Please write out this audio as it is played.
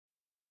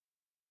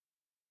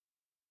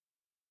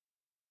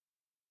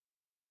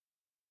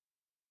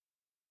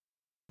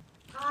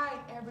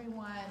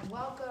everyone.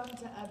 Welcome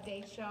to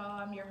Update Show.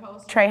 I'm your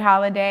host, Trae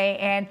Holiday,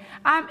 and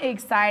I'm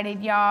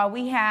excited, y'all.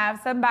 We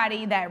have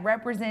somebody that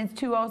represents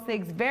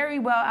 206 very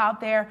well out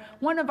there,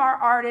 one of our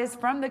artists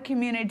from the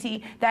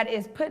community that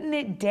is putting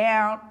it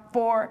down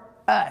for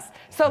us.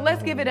 So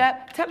let's give it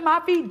up to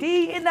Mafi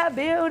D in the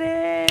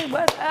building.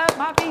 What's up,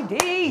 Mafi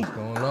D? What's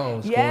going on?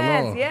 What's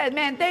yes, going on? yes,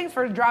 man. Thanks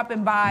for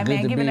dropping by, Good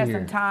man, to giving be us here.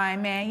 some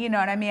time, man. You know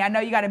what I mean? I know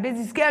you got a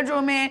busy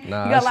schedule, man.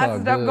 Nah, you got it's lots all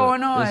of stuff good.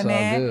 going on, It's all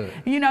man. good.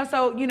 You know,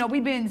 so,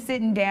 we've been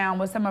sitting down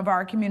with some of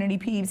our community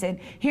peeps and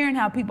hearing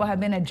how people have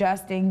been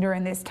adjusting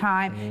during this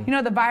time.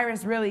 Mm-hmm. The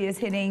virus really is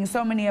hitting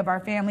so many of our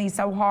families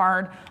so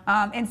hard.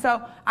 And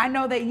so I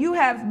know that you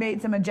have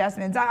made some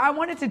adjustments. I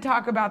wanted to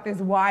talk about this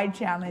wide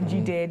challenge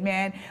you did,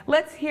 man.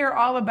 Let's hear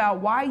all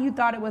about why you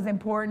thought it was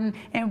important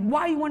and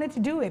why you wanted to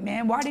do it,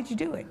 man. Why did you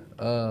do it?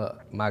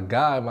 My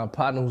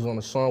partner who's on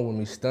the song with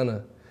me,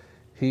 Stunner,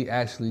 he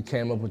actually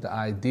came up with the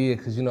idea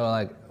because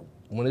like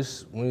when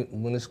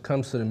it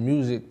comes to the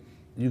music,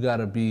 you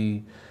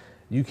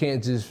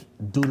can't just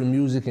do the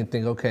music and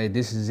think, okay,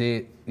 this is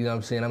it. You know what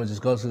I'm saying? I'm gonna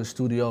just go to the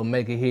studio,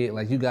 make a hit.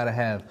 Like you gotta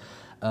have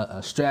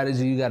a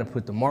strategy. You gotta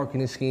put the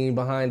marketing scheme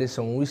behind it.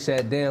 So when we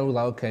sat down, we're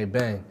like, okay,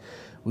 bang,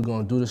 we're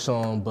gonna do the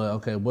song, but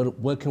okay,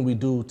 what can we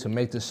do to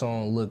make the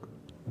song look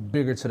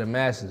bigger to the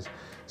masses?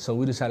 So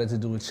we decided to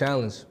do a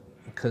challenge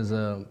because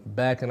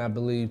back in, I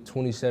believe,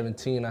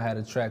 2017, I had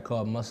a track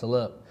called Muscle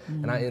Up,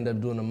 and I ended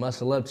up doing the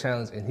Muscle Up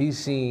challenge, and he's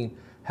seen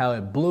how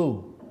it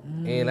blew.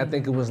 And I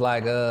think it was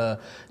like the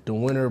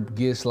winner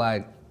gets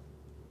like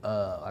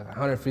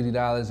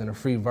 $150 and a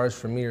free verse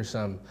from me or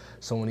something.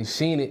 So when he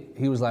seen it,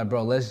 he was like,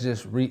 bro, let's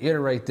just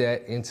reiterate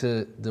that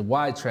into the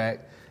wide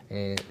track,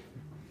 and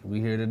we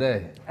here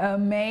today.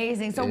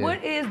 Amazing. So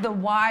what is the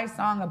why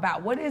song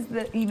about? What is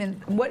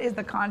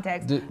the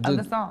context of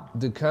the song?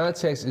 The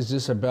context is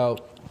just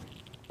about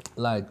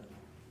like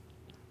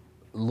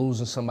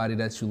losing somebody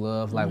that you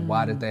love. Like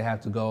why did they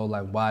have to go?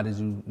 Like why did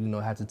you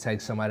have to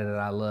take somebody that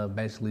I love,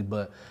 basically?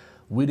 But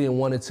we didn't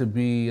want it to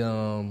be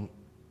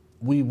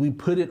we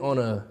put it on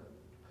a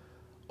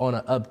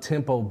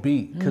up-tempo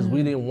beat because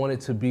we didn't want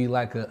it to be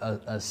like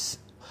a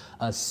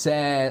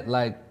sad,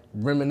 like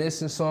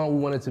reminiscent song.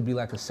 We wanted it to be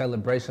like a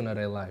celebration of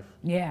their life.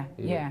 Yeah.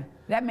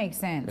 That makes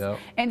sense. Yep.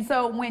 And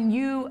so when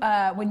you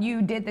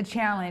did the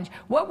challenge,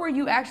 what were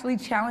you actually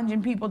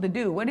challenging people to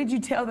do? What did you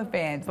tell the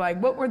fans?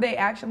 Like, what were they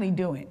actually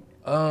doing?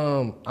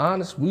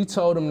 We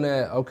told them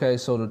that, okay,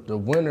 so the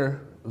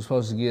winner was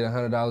supposed to get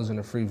 $100 in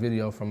a free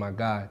video from my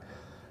guy.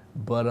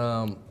 But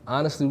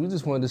honestly, we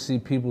just wanted to see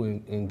people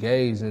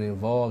engaged and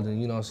involved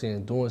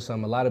and, doing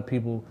something. A lot of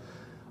people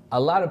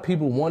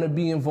want to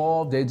be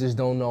involved, they just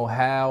don't know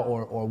how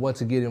or what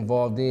to get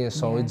involved in,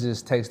 so it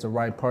just takes the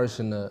right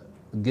person to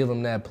give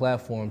them that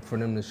platform for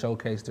them to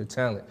showcase their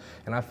talent.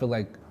 And I feel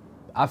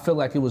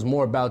like it was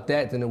more about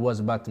that than it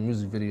was about the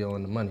music video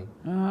and the money.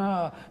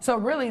 Oh, so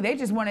really they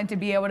just wanted to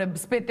be able to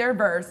spit their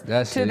verse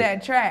to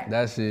that track.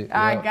 That's it.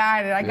 I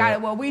got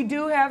it. Well, we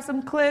do have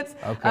some clips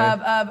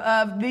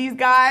of these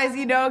guys,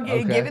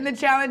 giving the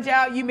challenge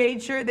out. You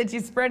made sure that you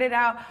spread it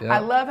out. I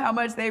love how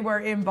much they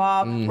were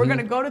involved. We're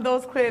gonna go to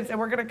those clips and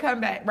we're gonna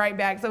come right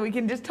back so we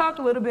can just talk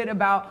a little bit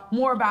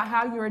more about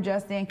how you're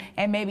adjusting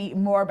and maybe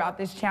more about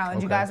this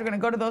challenge. You guys are gonna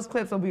go to those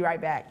clips. We'll be right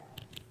back.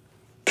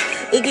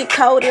 It get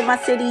cold in my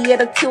city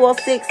at a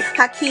 206.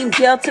 Hakeem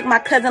jail took my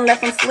cousin,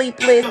 left him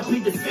sleepless.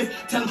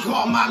 Tell him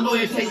call my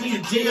lawyer, take me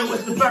to jail.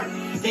 What's the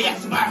verdict? They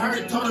asked if I heard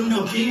it, told them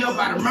no jail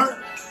by the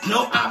murder.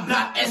 No, I'm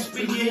not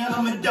SPL,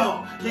 I'm a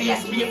dog. They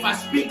asked me if I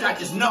speak, I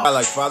just know. I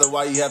like, Father,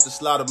 why you have to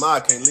slaughter my?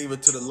 Can't leave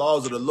it to the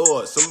laws of the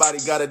Lord. Somebody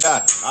gotta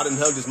die. I done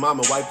hugged his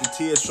mama, wiped the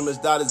tears from his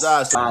daughter's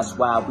eyes. Eyes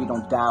wide, we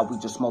don't die, we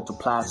just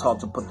multiply. It's hard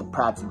to put the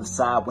pride to the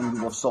side when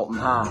you assaulting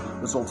high.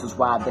 Results is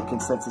wide, the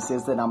consensus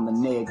is that I'm the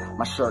nig.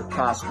 My shirt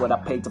costs what I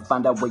paid to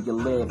find out where you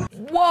live.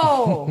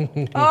 Whoa,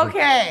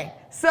 okay,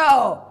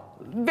 so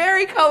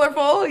very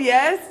colorful,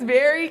 yes,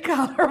 very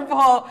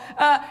colorful.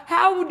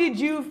 How did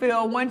you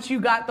feel once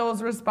you got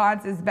those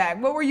responses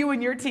back? What were you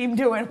and your team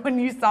doing when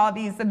you saw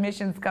these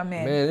submissions come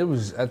in?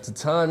 Man, at the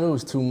time, it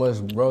was too much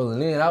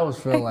rolling in. I was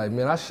feeling like,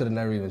 man, I should have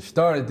never even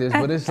started this.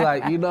 But it's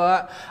like,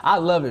 I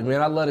love it,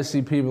 man. I love to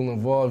see people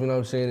involved,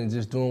 and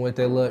just doing what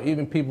they love.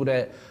 Even people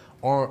that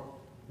aren't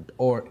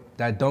or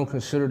that don't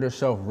consider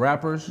themselves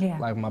rappers,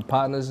 like my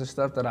partners and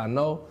stuff that I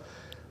know,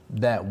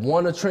 that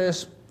want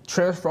to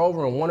transfer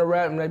over and want to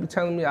rap, and they be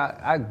telling me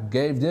I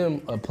gave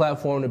them a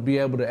platform to be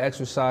able to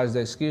exercise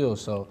their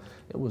skills. So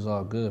it was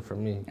all good for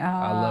me.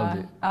 I loved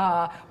it.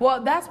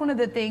 Well, that's one of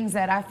the things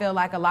that I feel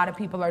like a lot of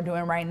people are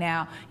doing right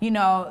now.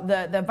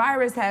 The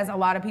virus has a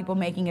lot of people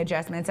making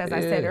adjustments, as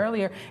I said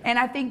earlier. And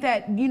I think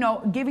that,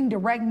 giving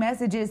direct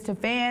messages to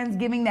fans,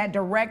 giving that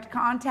direct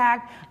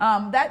contact,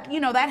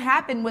 that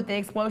happened with the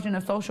explosion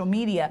of social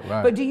media.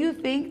 Right. But do you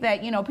think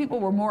that,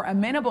 people were more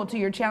amenable to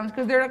your challenge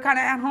because they're kind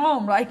of at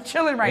home, like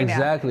chilling right now?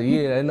 Exactly,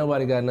 yeah. Ain't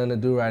nobody got nothing to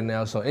do right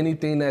now. So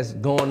anything that's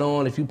going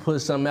on, if you put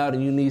something out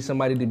and you need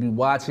somebody to be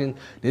watching,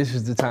 this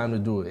is the time to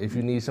do it. If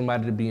you need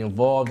somebody to be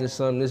involved in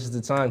something, this is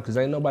the time, because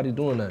ain't nobody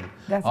doing nothing.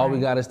 That's All right. we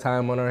got is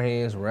time on our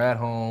hands. We're at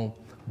home.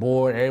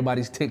 bored.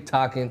 Everybody's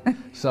TikToking.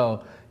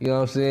 So, you know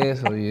what I'm saying?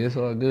 So, yeah, it's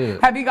all good.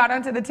 Have you got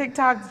onto the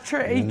TikTok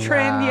trend yet?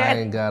 I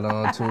ain't got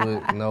onto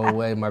it. No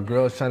way. My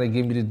girl's trying to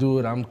get me to do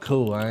it. I'm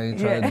cool. I ain't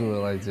trying to do it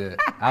like that.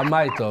 I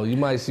might, though. You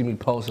might see me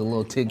post a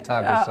little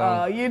TikTok or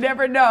something. You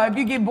never know. If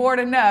you get bored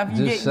enough,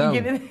 you get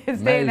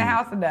stay in the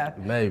house enough.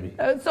 Maybe.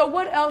 So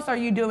what else are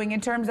you doing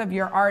in terms of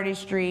your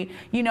artistry,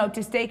 you know,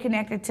 to stay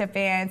connected to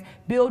fans,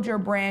 build your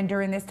brand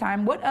during this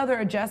time? What other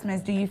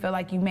adjustments do you feel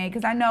like you made?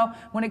 Because I know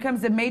when it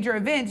comes to major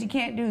events, you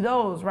can't do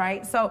those,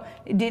 right? So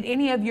did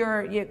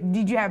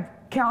you have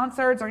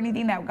concerts or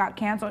anything that got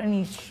canceled?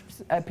 Any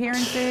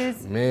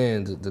appearances?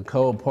 Man, the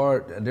cold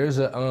part, there's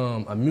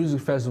a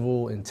music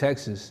festival in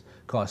Texas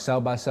called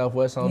South by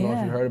Southwest. I don't know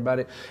if you heard about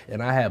it.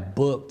 And I had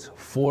booked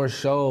 4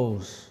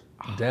 shows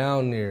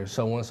down there.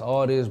 So once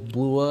all this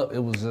blew up, it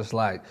was just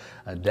like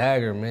a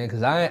dagger, man.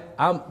 Because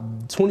I'm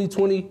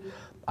 2020,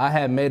 I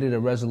had made it a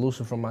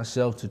resolution for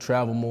myself to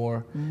travel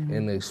more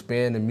and to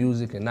expand the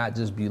music and not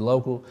just be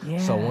local.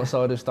 So once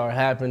all this started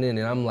happening,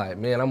 and I'm like,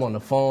 man, I'm on the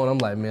phone, I'm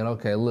like, man,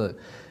 okay, look,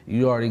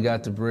 you already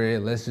got the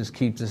bread. Let's just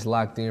keep this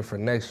locked in for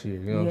next year.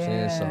 You know what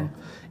I'm saying? So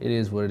it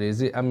is what it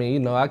is. I mean, you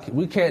know,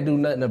 we can't do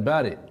nothing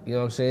about it. You know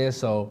what I'm saying?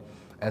 So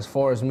as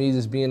far as me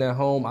just being at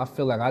home, I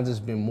feel like I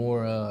just been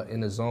more in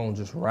the zone,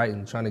 just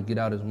writing, trying to get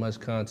out as much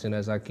content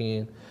as I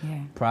can.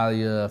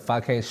 Probably if I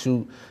can't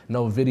shoot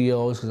no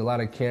videos, because a lot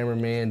of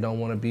cameramen don't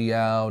want to be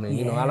out, and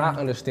you know, and I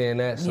understand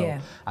that. So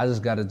I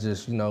just got to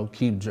just, you know,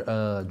 keep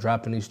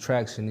dropping these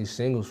tracks and these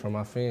singles for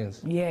my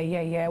fans.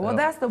 Well,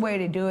 that's the way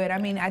to do it. I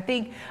mean, I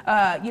think,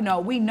 you know,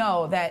 we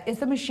know that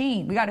it's a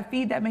machine. We got to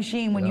feed that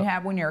machine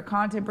when you're a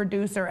content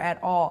producer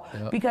at all,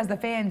 because the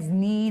fans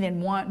need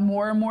and want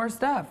more and more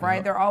stuff,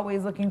 right? They're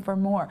always looking for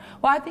more.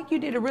 Well, I think you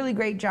did a really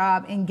great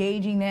job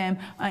engaging them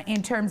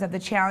in terms of the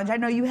challenge. I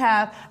know you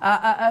have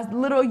a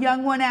little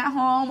young one at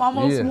home,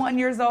 almost 1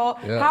 year old.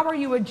 How are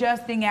you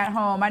adjusting at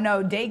home? I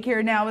know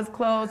daycare now is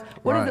closed.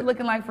 What is it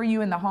looking like for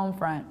you in the home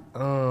front?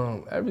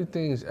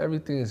 Everything's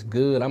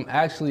good.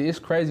 It's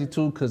crazy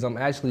too, because I'm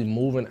actually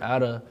moving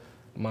out of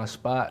my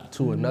spot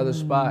to another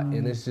spot,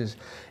 and it's just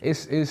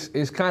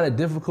it's kind of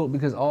difficult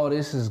because all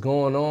this is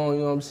going on, you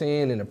know what I'm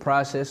saying, and the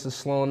process is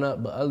slowing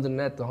up, but other than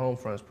that, the home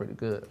front's pretty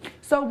good.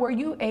 So were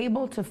you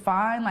able to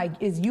find, like,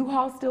 is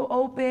U-Haul still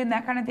open,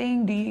 that kind of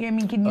thing?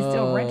 Can you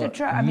still rent a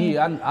truck? I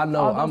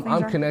know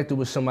I'm connected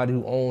with somebody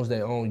who owns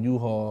their own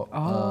U-Haul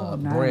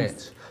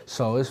branch,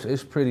 so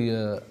it's pretty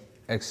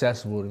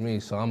accessible to me,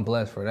 so I'm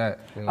blessed for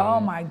that. You know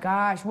my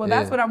gosh. Well,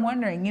 that's what I'm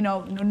wondering. You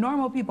know,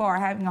 normal people are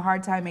having a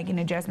hard time making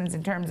adjustments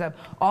in terms of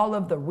all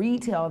of the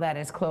retail that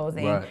is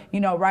closing.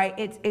 You know, right?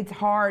 It's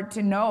hard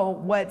to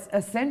know what's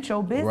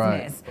essential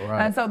business.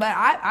 And so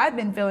I've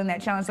been feeling that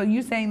challenge. So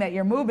you saying that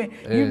you're moving,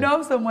 you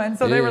know someone,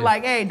 so they were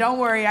like, hey, don't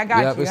worry, I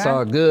got you. It's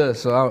all good.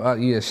 So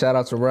shout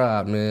out to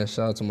Rob, man.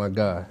 Shout out to my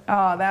guy.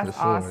 Oh, that's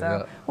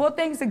awesome. Well,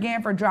 thanks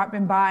again for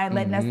dropping by and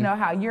letting us know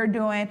how you're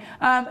doing.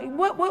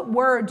 What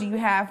word do you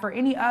have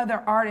for any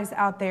other artists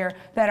out there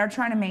that are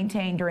trying to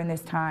maintain during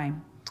this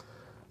time?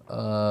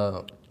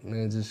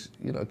 Man, just,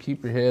 you know,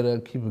 keep your head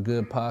up, keep a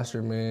good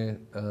posture, man.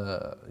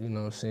 You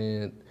know what I'm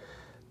saying?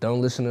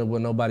 Don't listen to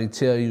what nobody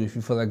tell you. If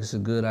you feel like it's a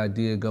good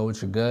idea, go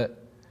with your gut.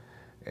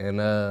 And,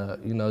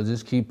 you know,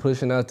 just keep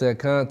pushing out that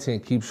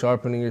content. Keep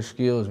sharpening your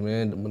skills,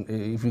 man.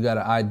 If you got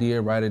an idea,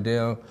 write it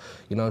down.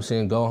 You know what I'm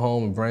saying? Go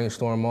home and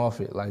brainstorm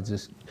off it. Like,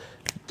 just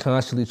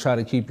constantly try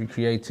to keep your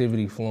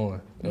creativity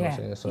flowing. You know what I'm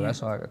saying? So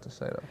that's all I got to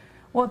say, though.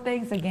 Well,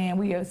 thanks again.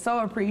 We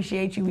so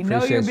appreciate you. We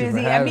know you're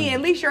busy. I mean, at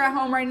least you're at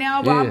home right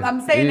now, but I'm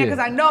saying that because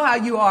I know how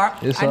you are.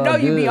 I know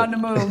you be on the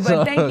move,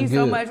 but thank you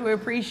so much. We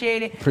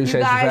appreciate it.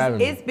 Appreciate you guys, you for having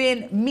me. It's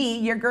been me,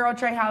 your girl,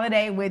 Trae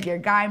Holiday, with your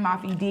guy,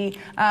 Mafi D.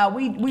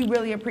 We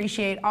really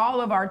appreciate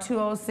all of our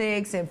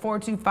 206 and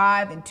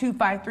 425 and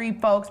 253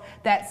 folks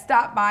that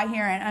stop by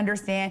here and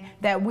understand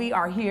that we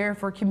are here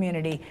for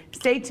community.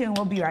 Stay tuned.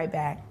 We'll be right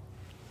back.